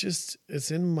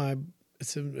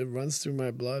 it runs through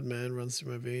my blood, man. Runs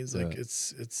through my veins. Like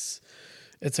it's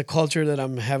a culture that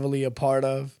I'm heavily a part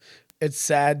of. It's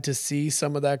sad to see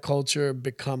some of that culture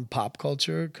become pop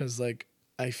culture because, like,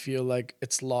 I feel like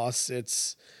it's lost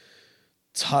its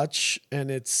touch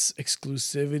and its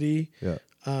exclusivity. Yeah.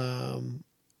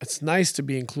 It's nice to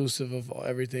be inclusive of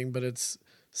everything, but it's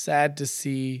sad to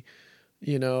see,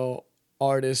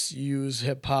 artists use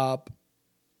hip hop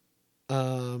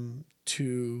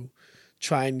to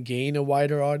try and gain a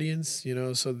wider audience,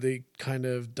 so they kind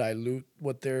of dilute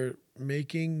what they're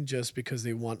making just because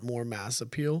they want more mass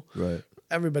appeal. Right.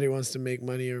 Everybody wants to make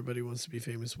money. Everybody wants to be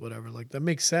famous, whatever. Like, that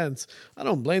makes sense. I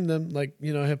don't blame them. Like,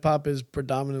 hip hop is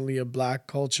predominantly a black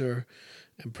culture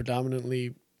and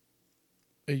predominantly,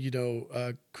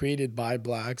 created by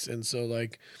blacks. And so,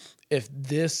 like,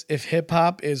 if hip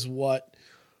hop is what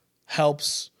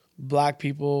helps black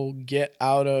people get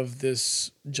out of this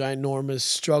ginormous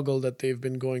struggle that they've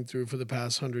been going through for the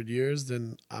past 100 years,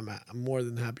 then I'm more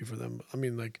than happy for them. I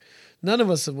mean, like,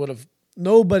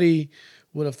 nobody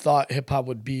would have thought hip hop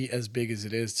would be as big as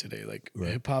it is today. Like,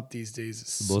 hip hop these days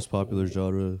is the most popular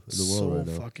genre in the world right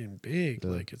now. So fucking big. Yeah.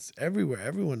 Like, it's everywhere.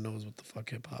 Everyone knows what the fuck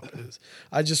hip hop is.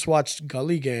 I just watched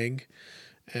Gully Gang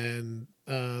and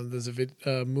there's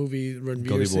a movie Gully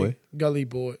Ranveer Singh, Boy. Gully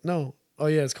Boy. No, oh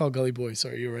yeah, it's called Gully Boy.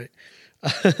 Sorry, you're right.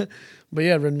 But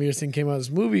yeah, Ranveer Singh came out with this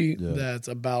movie Yeah. that's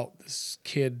about this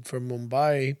kid from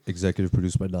Mumbai, Executive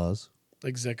produced by Nas.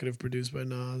 executive produced by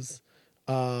Nas.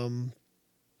 Um,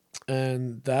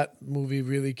 and that movie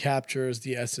really captures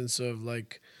the essence of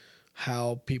like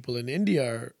how people in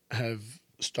India have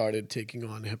started taking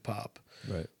on hip hop.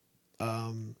 Right.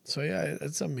 So yeah,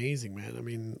 it's amazing, man. I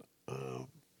mean, I'm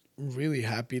really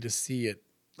happy to see it.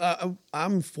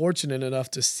 I'm fortunate enough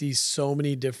to see so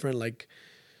many different like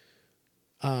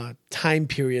time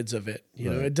periods of it. You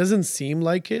know, Right. it doesn't seem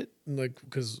like it, like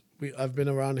because I've been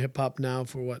around hip hop now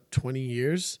for what 20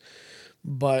 years,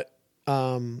 but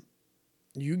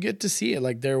you get to see it.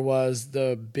 Like there was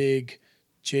the big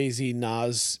Jay-Z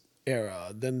Nas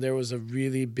era. Then there was a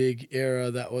really big era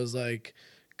that was like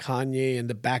Kanye and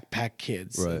the Backpack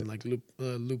Kids, Right. and like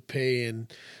Lupe and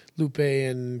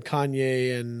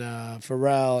Kanye and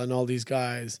Pharrell and all these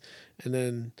guys. And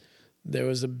then there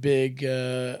was a big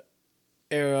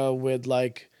era with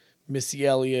like Missy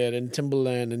Elliott and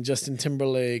Timbaland and Justin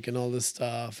Timberlake and all this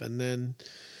stuff. And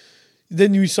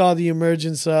then you saw the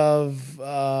emergence of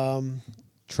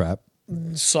Trap.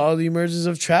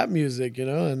 trap music, you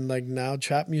know, and like now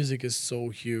trap music is so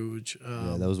huge.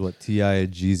 Yeah, that was what T.I.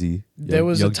 and Jeezy. There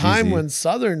was a Young time Jeezy. when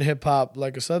Southern hip hop,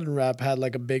 like a Southern rap, had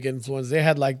like a big influence. They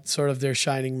had like sort of their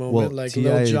shining moment, Well, like T.I.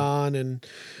 Lil Jon and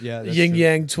Yeah, that's Yin true.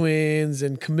 Yang Twins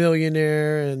and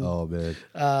Chameleonaire and Oh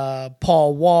man,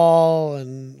 Paul Wall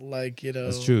and like, you know.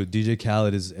 that's true. DJ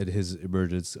Khaled is and his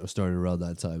emergence started around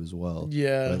that time as well.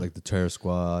 Yeah. Right, like the Terror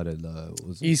Squad and what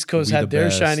was it? East Coast We had the their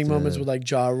Best, shining moments yeah. with like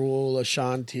Ja Rule,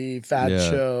 Ashanti, Fat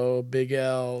Yeah. Show, Big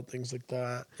L, things like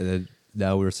that. And then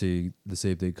now we're seeing the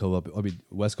same thing come up. I mean,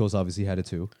 West Coast obviously had it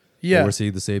too. Yeah. But we're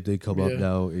seeing the same thing come up Yeah.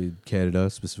 now in Canada,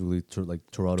 specifically like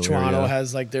Toronto Toronto area.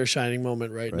 has like their shining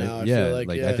moment right now. I yeah, feel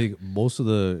like, yeah. I think most of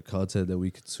the content that we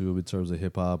consume in terms of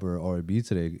hip hop or R&B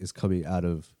today is coming out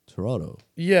of Toronto,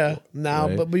 yeah, now,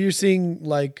 right? but you're seeing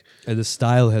like and the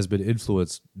style has been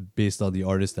influenced based on the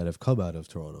artists that have come out of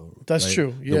Toronto. That's right?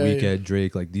 true. The Yeah, Weeknd,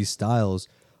 Drake, like these styles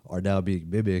are now being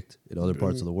mimicked in other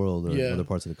parts of the world or Yeah. other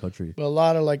parts of the country. but a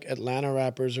lot of like Atlanta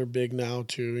rappers are big now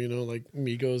too. You know, like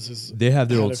Migos is They have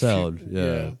their had own a few- sound,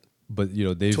 yeah. But you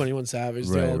know they've 21 Savage,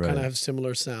 Right, they all right. kind of have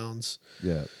similar sounds.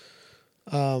 yeah.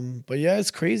 But yeah,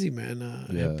 it's crazy, man.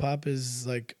 Yeah. Hip hop is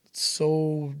like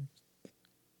so,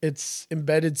 it's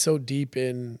embedded so deep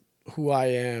in who I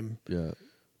am. Yeah.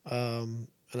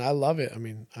 And I love it. I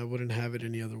mean, I wouldn't have it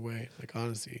any other way. Like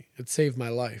honestly, it saved my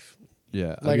life.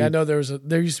 Yeah. Like mean, I know there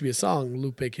used to be a song.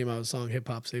 Lupe came out with a song, "Hip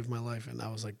Hop Saved My Life," and I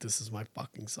was like, "This is my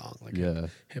fucking song." Like, Yeah.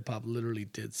 hip hop literally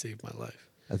did save my life.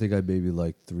 I think I maybe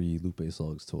like 3 Lupe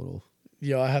songs total.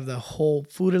 Yo, I have the whole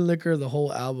Food and Liquor, the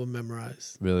whole album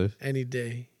memorized. Really? Any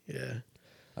day, yeah.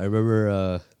 I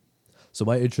remember so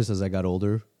my interest as I got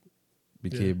older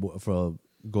became from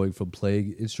going from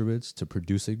playing instruments to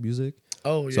producing music.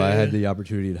 Oh yeah. So I had the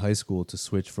opportunity in high school to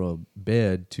switch from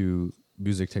band to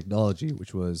music technology,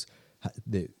 which was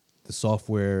the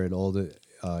software and all the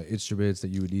instruments that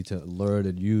you would need to learn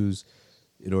and use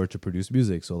in order to produce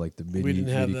music. So like the MIDI. didn't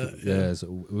have MIDI that, yeah.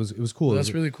 So it was cool. Well, It that's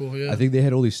was- really cool. Yeah. I think they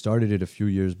had only started it a few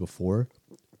years before.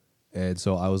 And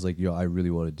so I was like, yo, I really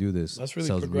want to do this. That's really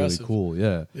Sounds progressive. really cool.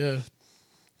 Yeah. yeah.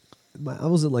 I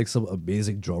wasn't like some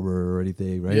amazing drummer or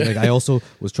anything, right? Yeah. Like I also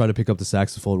was trying to pick up the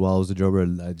saxophone while I was a drummer,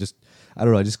 and I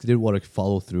don't know, I just didn't want to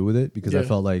follow through with it because I Yeah.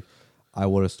 felt like I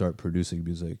want to start producing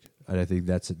music, and I think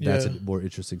that's a Yeah. more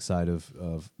interesting side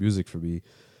of music for me,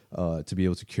 to be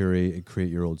able to curate and create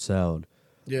your own sound.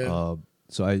 Yeah.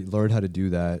 So I learned how to do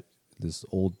that. This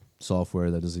old software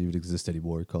that doesn't even exist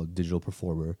anymore called Digital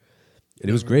Performer, and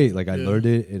it was great. Like I Yeah. learned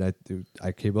it, and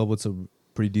I came up with some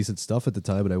pretty decent stuff at the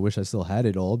time, and I wish I still had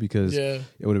it all because Yeah.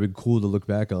 it would have been cool to look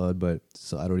back on. But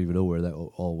so I don't even know where that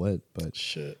all went. But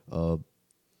Shit.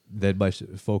 then my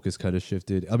focus kind of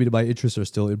shifted. I mean, my interests are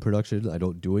still in production. I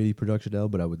don't do any production now,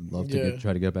 but I would love to Yeah.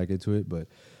 try to get back into it. But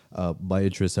my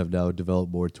interests have now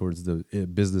developed more towards the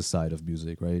business side of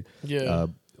music, right? Yeah.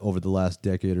 Over the last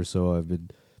decade or so, I've been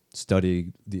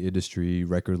studying the industry,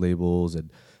 record labels, and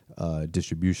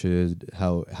distribution,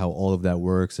 how all of that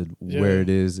works, and where Yeah. it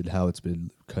is, and how it's been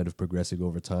kind of progressing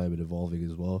over time and evolving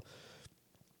as well.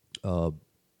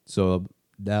 So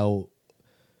now,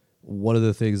 one of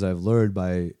the things I've learned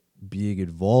by being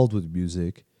involved with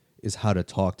music is how to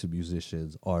talk to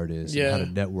musicians, artists, and how Yeah.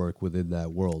 to network within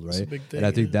that world, It's a right? big And I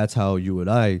thing, think yeah. that's how you and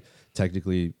I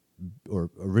technically or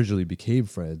originally became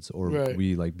friends, or Right.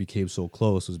 we like became so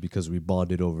close, was because we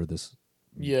bonded over this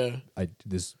Yeah.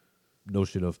 this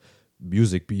notion of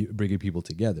music bringing people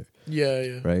together. Yeah,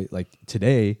 yeah. Right? Like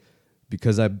today,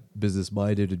 because I'm business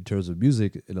minded in terms of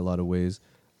music in a lot of ways,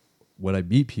 when I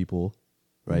meet people,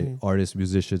 right, artists,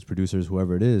 musicians, producers,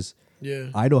 whoever it is, Yeah.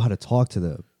 I know how to talk to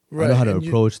them. Right. I know how to And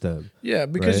approach them. Yeah,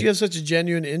 because right? you have such a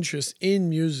genuine interest in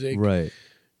music. Right.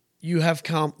 You have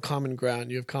common ground.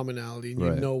 You have commonality, and you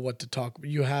Right. know what to talk.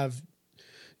 You have,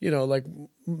 like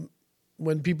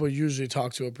when people usually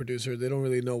talk to a producer, they don't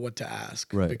really know what to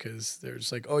ask, Right. because they're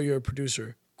just like, "Oh, you're a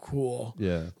producer, cool."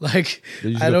 Yeah. Like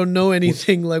Then you I go, don't know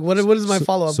anything. Like what is my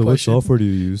follow up So what question? software do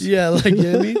you use? Yeah, like you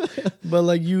know what I mean. But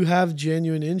like you have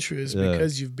genuine interest Yeah.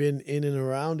 because you've been in and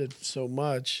around it so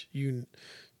much.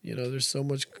 There's so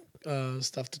much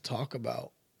stuff to talk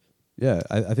about. Yeah,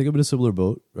 I think I'm in a similar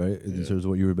boat, right? In Yeah. terms of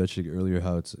what you were mentioning earlier,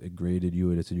 how it's ingrained in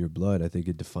you and it's in your blood. I think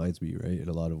it defines me, right? In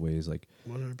a lot of ways. Like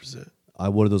 100%.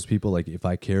 I'm one of those people, like if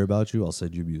I care about you, I'll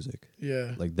send you music.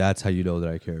 Yeah. Like that's how you know that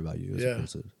I care about you as Yeah. a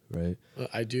person, right?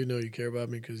 I do know you care about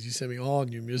me because you send me all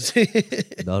new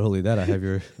music. Not only that,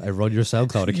 I run your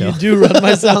SoundCloud You account. do run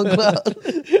my SoundCloud.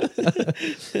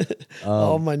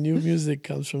 All my new music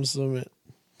comes from Sumit.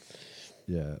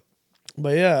 Yeah.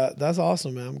 But yeah, that's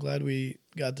awesome, man. I'm glad we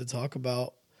got to talk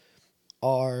about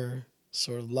our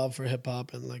sort of love for hip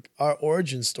hop and like our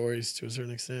origin stories to a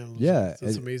certain extent. Yeah, That's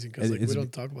and- amazing because and like we it's-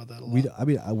 don't talk about that a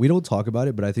lot. We don't talk about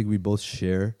it, but I think we both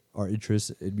share our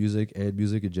interest in music and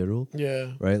music in general,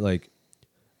 Yeah, right? Like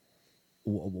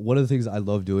one of the things I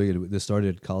love doing, and this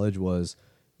started at college, was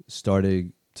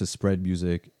starting to spread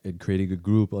music and creating a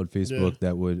group on Facebook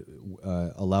that would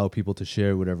allow people to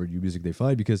share whatever new music they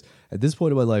find. Because at this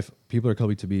point in my life, people are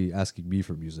coming to me asking me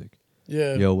for music.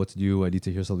 yeah, Yo, what's new? I need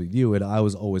to hear something new. And I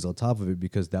was always on top of it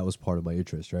because that was part of my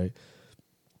interest, right?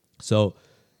 So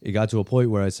it got to a point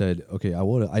where I said, okay,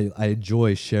 I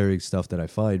enjoy sharing stuff that I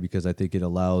find because I think it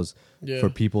allows yeah. for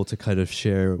people to kind of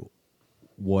share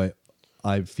what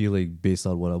I'm feeling based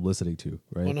on what I'm listening to,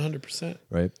 right? 100%.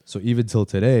 Right. So even till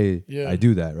today, Yeah. I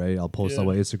do that, right? I'll post on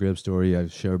Yeah. my Instagram story. I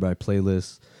share my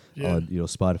playlists Yeah. on,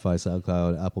 Spotify,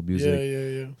 SoundCloud, Apple Yeah, Music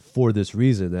yeah. for this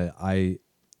reason that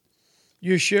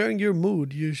You're sharing your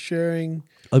mood. You're sharing.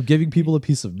 I'm giving people a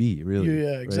piece of me, really.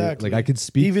 Yeah, right? exactly. Like I can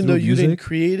speak Even through though you music. didn't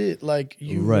create it, like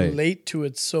you Right. relate to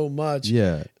it so much.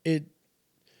 Yeah. It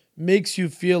makes you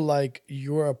feel like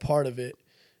you're a part of it,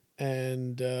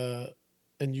 and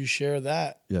you share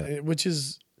that. Yeah. Which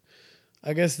is,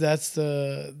 I guess that's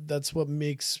what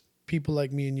makes people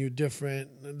like me and you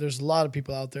different. There's a lot of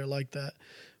people out there like that.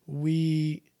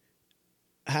 We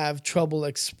have trouble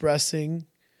expressing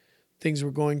things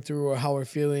we're going through or how we're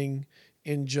feeling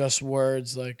in just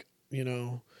words, like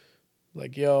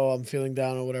like, yo, I'm feeling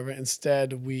down or whatever.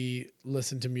 Instead, we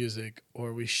listen to music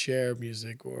or we share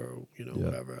music or,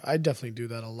 whatever. I definitely do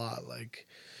that a lot. Like,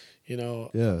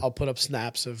 Yeah. I'll put up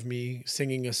snaps of me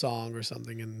singing a song or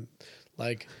something and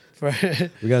like for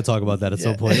We got to talk about that at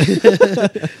some point.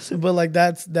 but like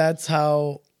that's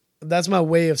my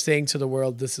way of saying to the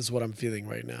world, this is what I'm feeling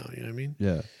right now. You know what I mean?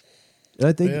 Yeah. And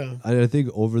I think Yeah. I think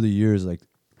over the years, like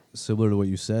similar to what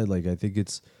you said, like I think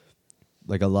it's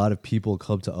like a lot of people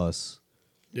come to us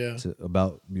Yeah.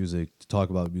 about music, to talk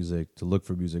about music, to look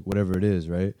for music, whatever it is,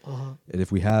 right? Uh-huh. And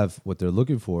if we have what they're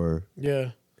looking for,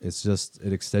 Yeah. it's just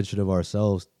an extension of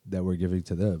ourselves that we're giving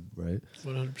to them, right?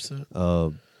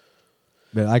 100%.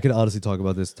 Man, I can honestly talk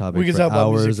about this topic We can for talk about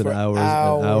hours music and for hours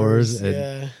and hours.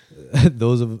 And yeah.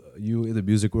 those of you in the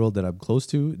music world that I'm close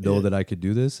to know Yeah. that I could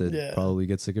do this and Yeah. probably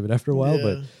get sick of it after a while.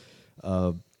 Yeah.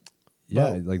 But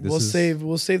yeah, But like this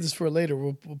we'll save this for later.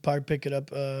 We'll probably pick it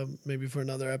up maybe for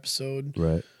another episode.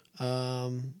 right.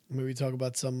 Maybe talk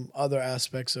about some other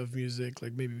aspects of music.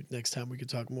 Like maybe next time we could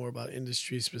talk more about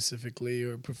industry specifically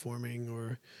or performing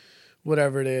or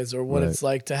whatever it is, or what Right. it's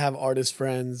like to have artist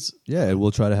friends. Yeah, and we'll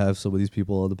try to have some of these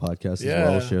people on the podcast as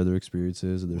well, Yeah. share their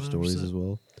experiences and their stories 100%. as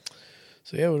well.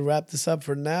 So yeah, we'll wrap this up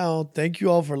for now. Thank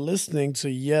you all for listening to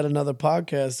yet another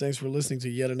podcast. Thanks for listening to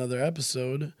yet another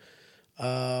episode.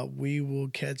 We will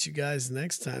catch you guys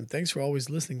next time. Thanks for always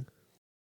listening.